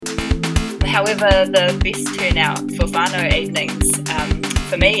However, the best turnout for whānau evenings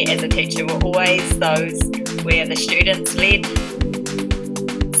for me as a teacher were always those where the students led.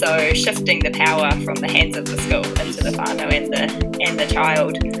 So shifting the power from the hands of the school into the whānau and the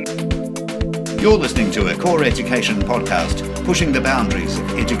child. You're listening to a Core Education podcast, pushing the boundaries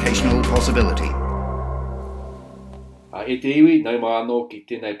of educational possibility. E te iwi, nau mai anō ki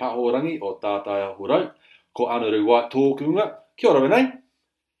tēnei pahorangi o tātai ahurau, ko Anaru White tōkunga. Kia ora, Renee.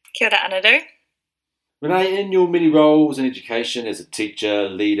 Kia ora, Anaru. Renee, in your many roles in education as a teacher,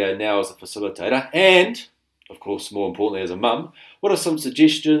 leader, now as a facilitator, and, of course, more importantly as a mum, what are some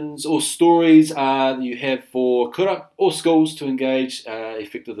suggestions or stories that you have for kura or schools to engage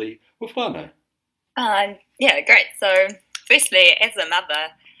effectively with whānau? Yeah, great. So, firstly, as a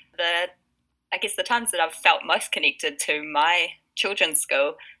mother, I guess the times that I've felt most connected to my children's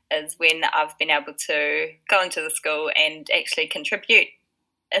school is when I've been able to go into the school and actually contribute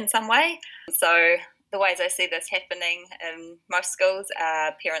in some way. So the ways I see this happening in most schools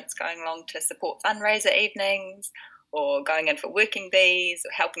are parents going along to support fundraiser evenings or going in for working bees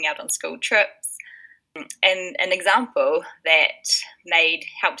or helping out on school trips. And an example that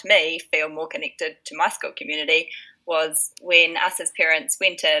helped me feel more connected to my school community was when us as parents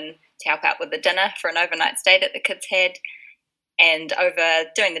went in to help out with the dinner for an overnight stay that the kids had, and over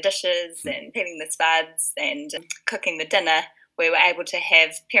doing the dishes and peeling the spuds and cooking the dinner, we were able to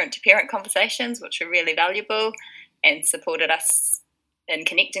have parent-to-parent conversations, which were really valuable and supported us in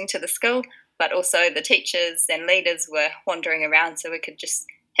connecting to the school, but also the teachers and leaders were wandering around so we could just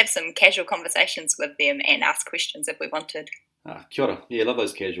have some casual conversations with them and ask questions if we wanted. Kia ora. Yeah, I love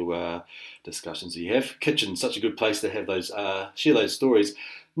those casual discussions that you have. Kitchen's such a good place to have those, share those stories.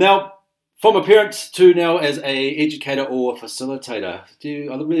 Now, from a parent to now as an educator or a facilitator,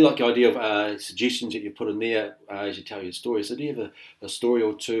 I really like the idea of suggestions that you put in there as you tell your story. So do you have a story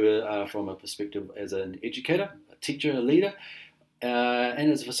or two from a perspective as an educator, a teacher, a leader,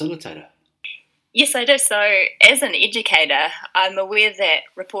 and as a facilitator? Yes, I do. So as an educator, I'm aware that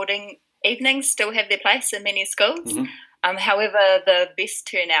reporting evenings still have their place in many schools. Mm-hmm. However, the best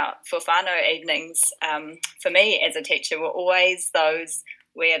turnout for whānau evenings for me as a teacher were always those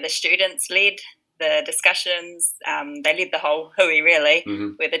where the students led the discussions. They led the whole hui really,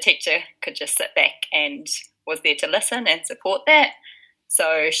 mm-hmm. where the teacher could just sit back and was there to listen and support that.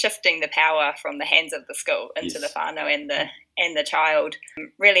 So shifting the power from the hands of the school into the whānau and the child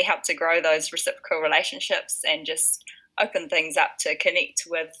really helped to grow those reciprocal relationships and just open things up to connect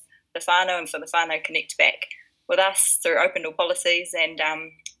with the whānau and for the whānau connect back with us through open door policies and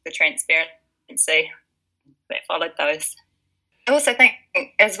the transparency that followed those. I also think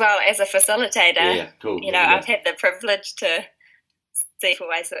as well as a facilitator, I've had the privilege to see for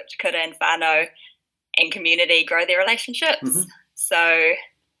ways which kura and whānau and community grow their relationships. Mm-hmm. So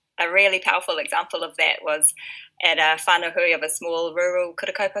a really powerful example of that was at a whānau hui of a small rural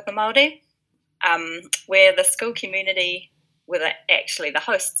kura kaupapa Māori, where the school community were actually the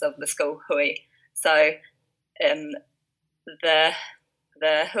hosts of the school hui. So the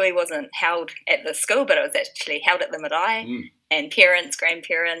hui wasn't held at the school, but it was actually held at the marae, and parents,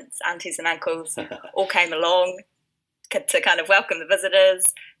 grandparents, aunties and uncles all came along to kind of welcome the visitors,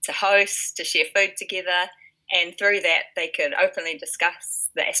 to host, to share food together, and through that they could openly discuss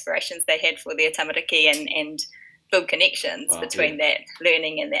the aspirations they had for their tamariki and build connections between that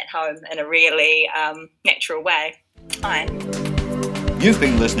learning and that home in a really natural way. You've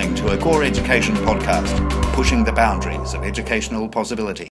been listening to a Core Education podcast, pushing the boundaries of educational possibility.